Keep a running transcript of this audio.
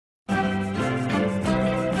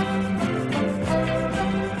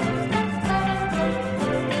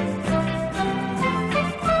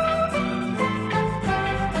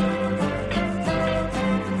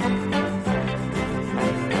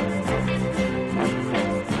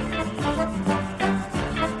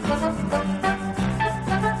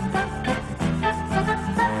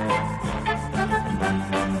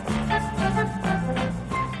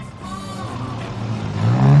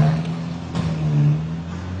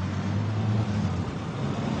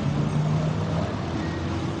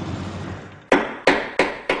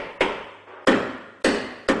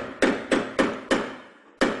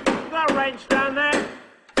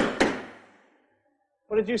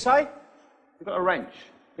What did you say? You've got a wrench.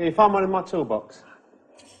 Yeah, you find one in my toolbox.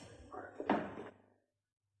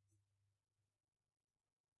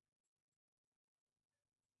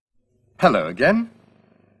 Hello again.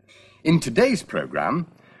 In today's programme,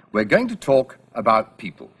 we're going to talk about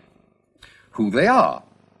people. Who they are,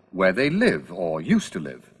 where they live or used to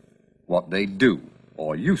live, what they do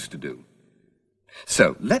or used to do.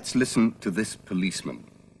 So let's listen to this policeman.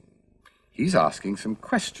 He's asking some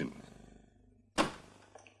questions.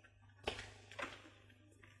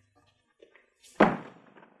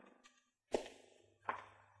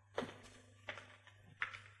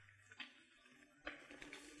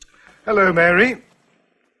 Hello, Mary.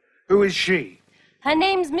 Who is she? Her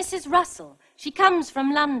name's Mrs. Russell. She comes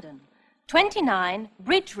from London. 29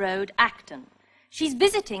 Bridge Road, Acton. She's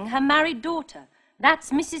visiting her married daughter. That's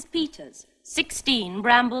Mrs. Peters, 16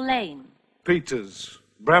 Bramble Lane. Peters,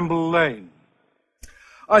 Bramble Lane.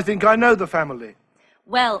 I think I know the family.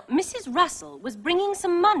 Well, Mrs. Russell was bringing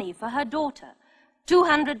some money for her daughter,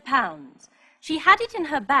 £200. She had it in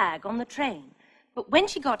her bag on the train, but when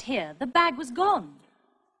she got here, the bag was gone.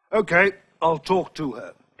 Okay, I'll talk to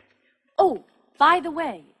her. Oh, by the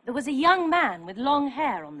way, there was a young man with long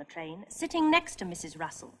hair on the train sitting next to Mrs.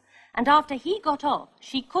 Russell, and after he got off,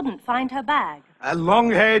 she couldn't find her bag. A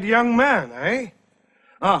long-haired young man, eh?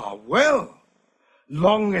 Ah, well,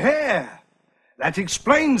 long hair. That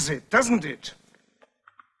explains it, doesn't it?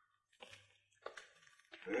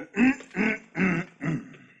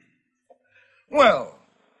 Well,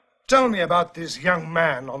 tell me about this young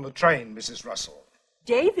man on the train, Mrs. Russell.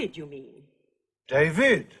 David, you mean?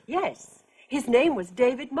 David? Yes. His name was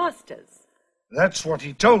David Masters. That's what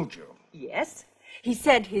he told you. Yes. He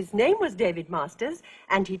said his name was David Masters,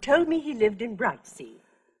 and he told me he lived in Brightsea.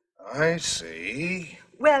 I see.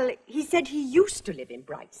 Well, he said he used to live in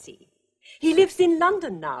Brightsea. He lives in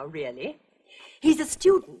London now, really. He's a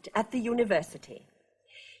student at the university.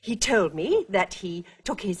 He told me that he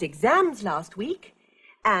took his exams last week,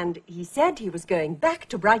 and he said he was going back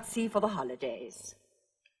to Brightsea for the holidays.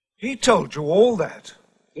 He told you all that?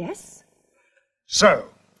 Yes. So,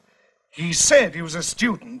 he said he was a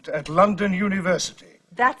student at London University.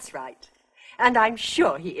 That's right. And I'm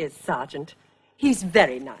sure he is, Sergeant. He's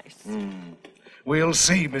very nice. We'll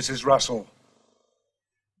see, Mrs. Russell.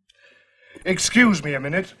 Excuse me a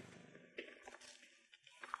minute.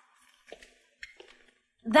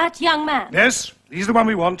 That young man? Yes, he's the one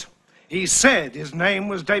we want. He said his name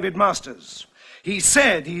was David Masters. He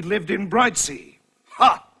said he lived in Brightsea.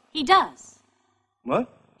 Ha! He does. What?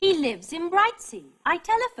 He lives in Brightsea. I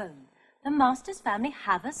telephoned. The Masters family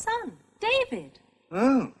have a son, David.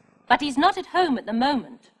 Oh. But he's not at home at the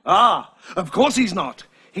moment. Ah, of course he's not.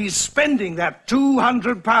 He's spending that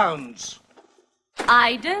 £200.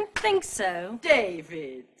 I don't think so.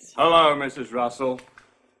 David. Hello, Mrs. Russell.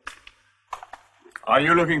 Are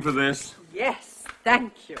you looking for this? Yes,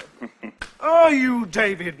 thank you. Are you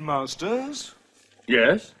David Masters?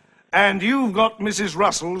 Yes. And you've got Mrs.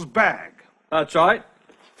 Russell's bag. That's right.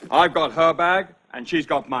 I've got her bag, and she's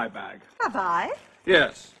got my bag. Have I?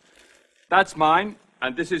 Yes. That's mine,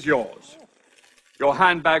 and this is yours. Your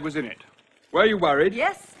handbag was in it. Were you worried?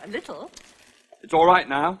 Yes, a little. It's all right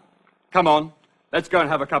now. Come on, let's go and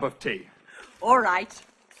have a cup of tea. All right.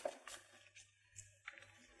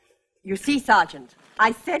 You see, Sergeant,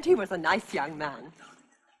 I said he was a nice young man.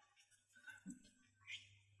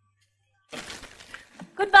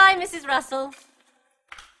 Goodbye, Mrs. Russell.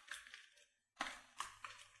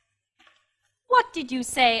 What did you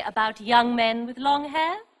say about young men with long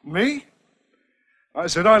hair? Me? I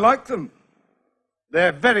said I like them.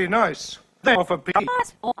 They're very nice. They offer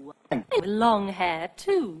peace. With long hair,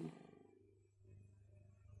 too.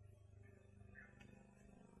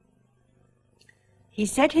 He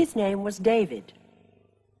said his name was David.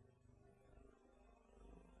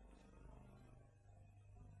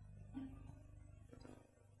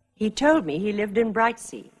 He told me he lived in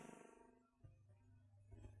Brightsea.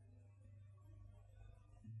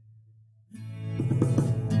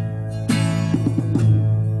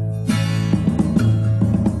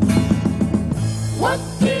 What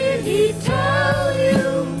did he tell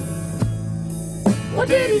you? What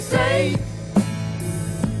did he say?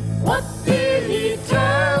 What did he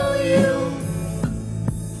tell you?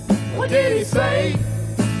 What did he say?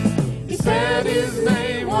 He said his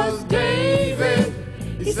name was David.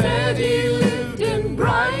 He said he lived in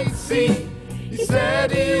Brightsea. He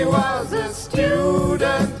said he was a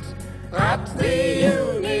student at the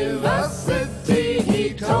university.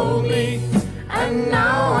 He told me, and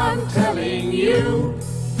now I'm telling you,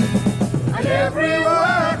 and every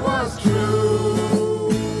word was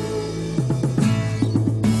true.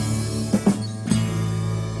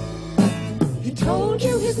 He told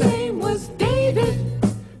you his name was David.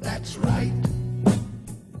 That's right.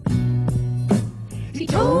 He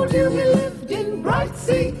told you he lived in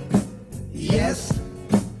Brightsea. Yes,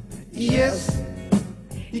 yes,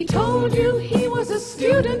 He told you he was a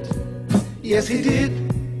student. yes he did.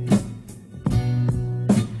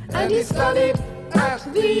 And he studied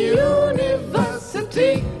at the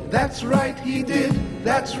university. That's right he did.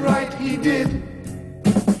 That's right he did.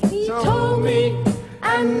 He told me,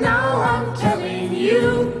 and now I'm telling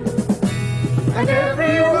you. And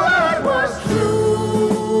every word was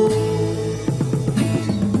true.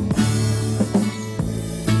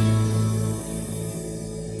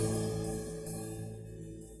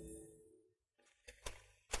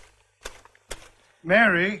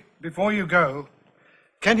 Mary, before you go,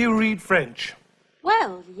 can you read French?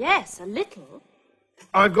 Well, yes, a little.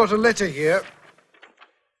 I've got a letter here.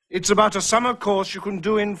 It's about a summer course you can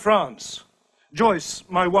do in France. Joyce,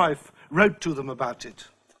 my wife, wrote to them about it.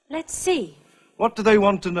 Let's see. What do they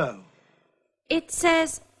want to know? It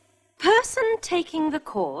says, person taking the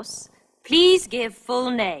course, please give full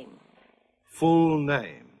name, Full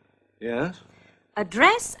name. Yes?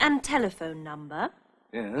 address and telephone number.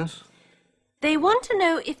 Yes. They want to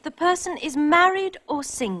know if the person is married or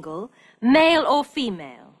single, male or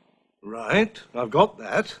female. Right, I've got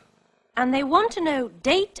that. And they want to know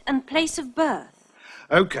date and place of birth.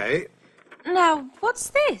 Okay. Now, what's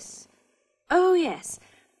this? Oh, yes.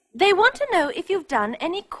 They want to know if you've done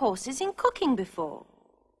any courses in cooking before.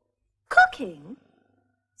 Cooking?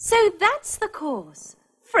 So that's the course.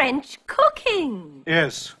 French cooking.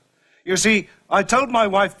 Yes. You see, I told my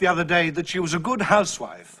wife the other day that she was a good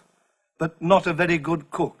housewife, but not a very good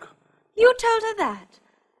cook. You told her that.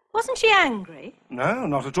 Wasn't she angry? No,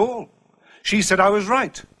 not at all. She said I was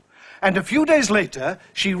right. And a few days later,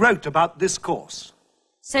 she wrote about this course.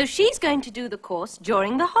 So she's going to do the course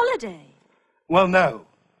during the holiday. Well, no.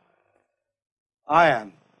 I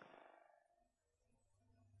am.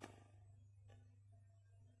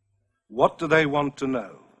 What do they want to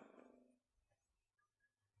know?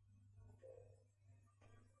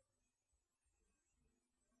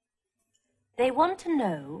 They want to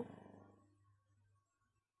know...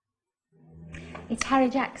 It's Harry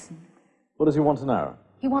Jackson. What does he want to know?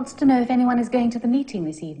 He wants to know if anyone is going to the meeting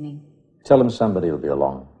this evening. Tell him somebody will be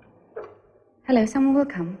along. Hello, someone will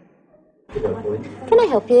come. Can I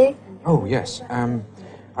help you? Oh, yes.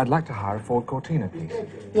 I'd like to hire a Ford Cortina, please.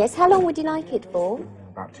 Yes, how long would you like it for?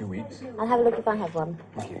 About 2 weeks. I'll have a look if I have one.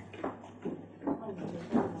 Thank you.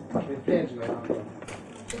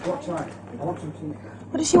 What time? I want some tea.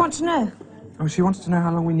 What does she want to know? Oh, she wants to know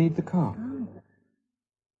how long we need the car.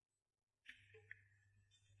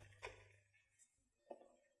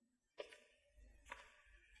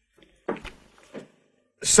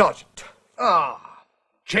 Sergeant. Ah,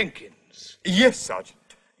 Jenkins. Yes, Sergeant.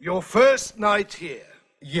 Your first night here.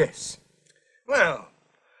 Yes. Well,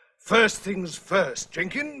 first things first,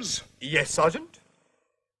 Jenkins. Yes, Sergeant.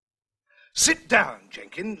 Sit down,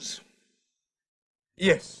 Jenkins.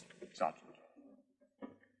 Yes, Sergeant.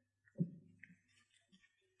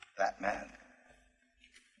 That man.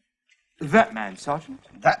 That man, Sergeant?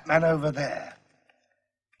 That man over there.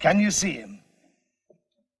 Can you see him?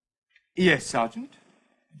 Yes, Sergeant.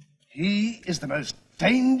 He is the most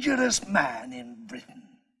dangerous man in Britain.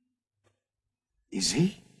 Is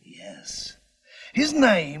he? Yes. His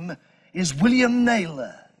name is William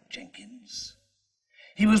Naylor, Jenkins.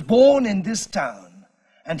 He was born in this town,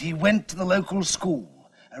 and he went to the local school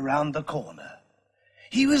around the corner.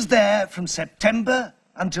 He was there from September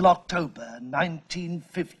until October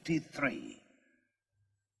 1953.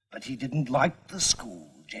 But he didn't like the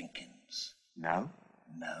school, Jenkins. No?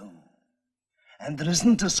 No. And there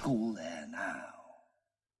isn't a school there now.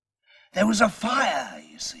 There was a fire,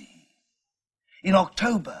 you see, in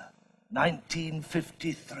October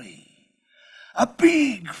 1953. A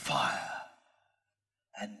big fire.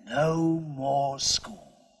 And no more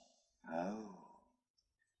school. Oh.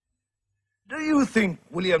 Do you think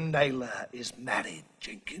William Naylor is married,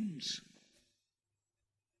 Jenkins?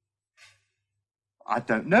 I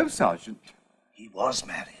don't know, Sergeant. He was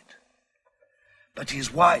married. But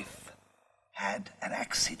his wife had an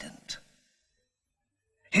accident.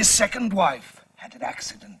 His second wife had an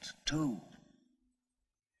accident, too.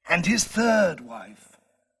 And his third wife.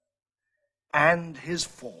 And his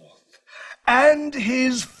fourth. And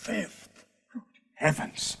his fifth.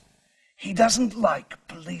 Heavens. He doesn't like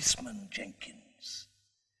policemen, Jenkins.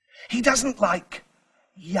 He doesn't like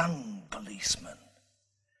young policemen.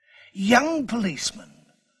 Young policemen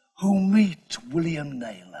who meet William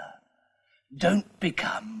Naylor don't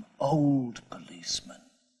become old policemen.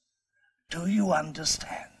 Do you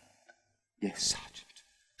understand? Yes, Sergeant.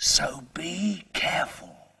 So be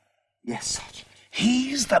careful. Yes, Sergeant.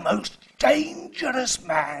 He's the most dangerous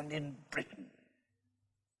man in Britain.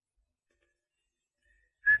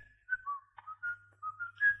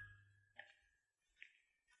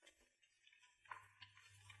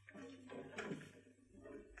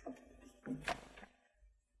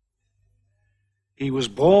 He was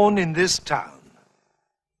born in this town.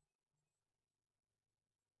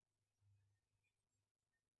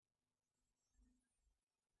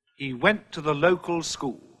 He went to the local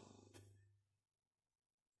school.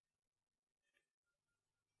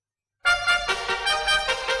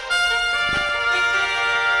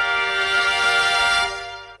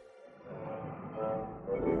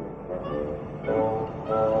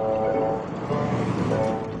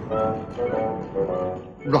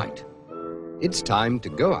 Right. It's time to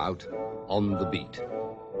go out on the beat.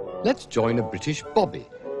 Let's join a British bobby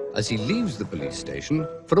as he leaves the police station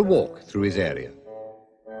for a walk through his area.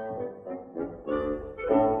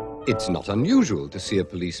 It's not unusual to see a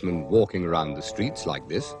policeman walking around the streets like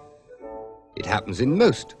this. It happens in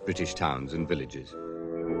most British towns and villages.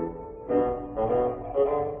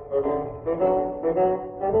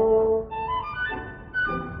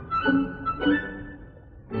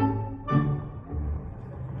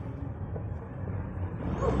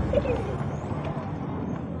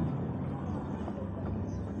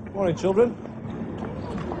 Morning, children.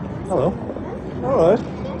 Hello. All right.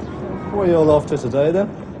 Where are you all off to today, then?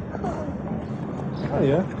 Oh,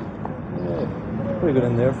 yeah. Yeah. What are you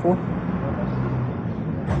going in there for?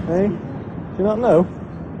 Hey? Do you not know?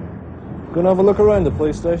 Going to have a look around the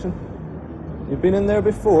police station? You've been in there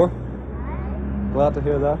before? Glad to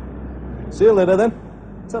hear that. See you later, then.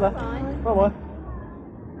 Ta-da. Bye-bye.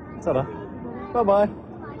 Ta-da. Bye-bye.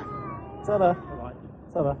 Ta-da.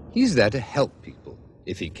 Ta-da. He's there to help people,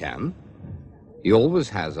 if he can. He always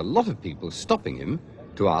has a lot of people stopping him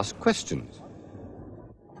to ask questions.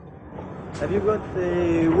 Have you got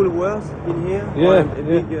the Woolworths in here? Yeah,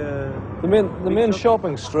 Big, the main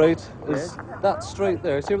shopping street is that street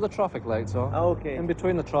there. See where the traffic lights are? Oh, okay. In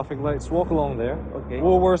between the traffic lights, walk along there. Okay.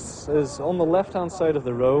 Woolworths is on the left-hand side of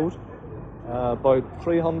the road, about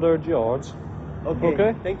 300 yards. Okay.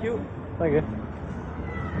 Okay? Thank you. Thank you.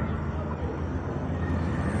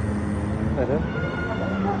 Right then.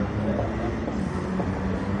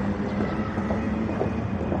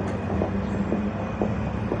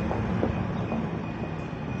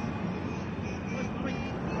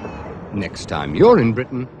 Next time you're in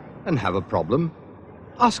Britain and have a problem,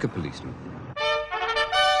 ask a policeman.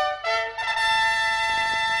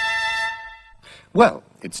 Well,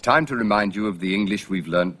 it's time to remind you of the English we've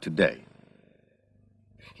learnt today.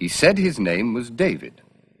 He said his name was David.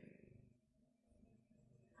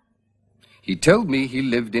 He told me he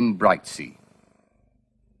lived in Brightsea.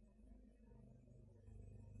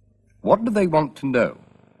 What do they want to know?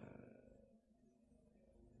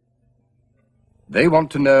 They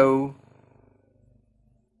want to know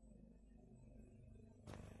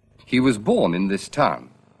he was born in this town.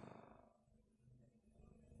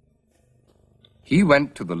 He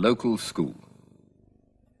went to the local school.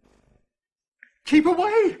 Keep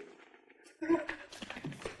away!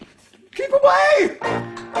 Keep away!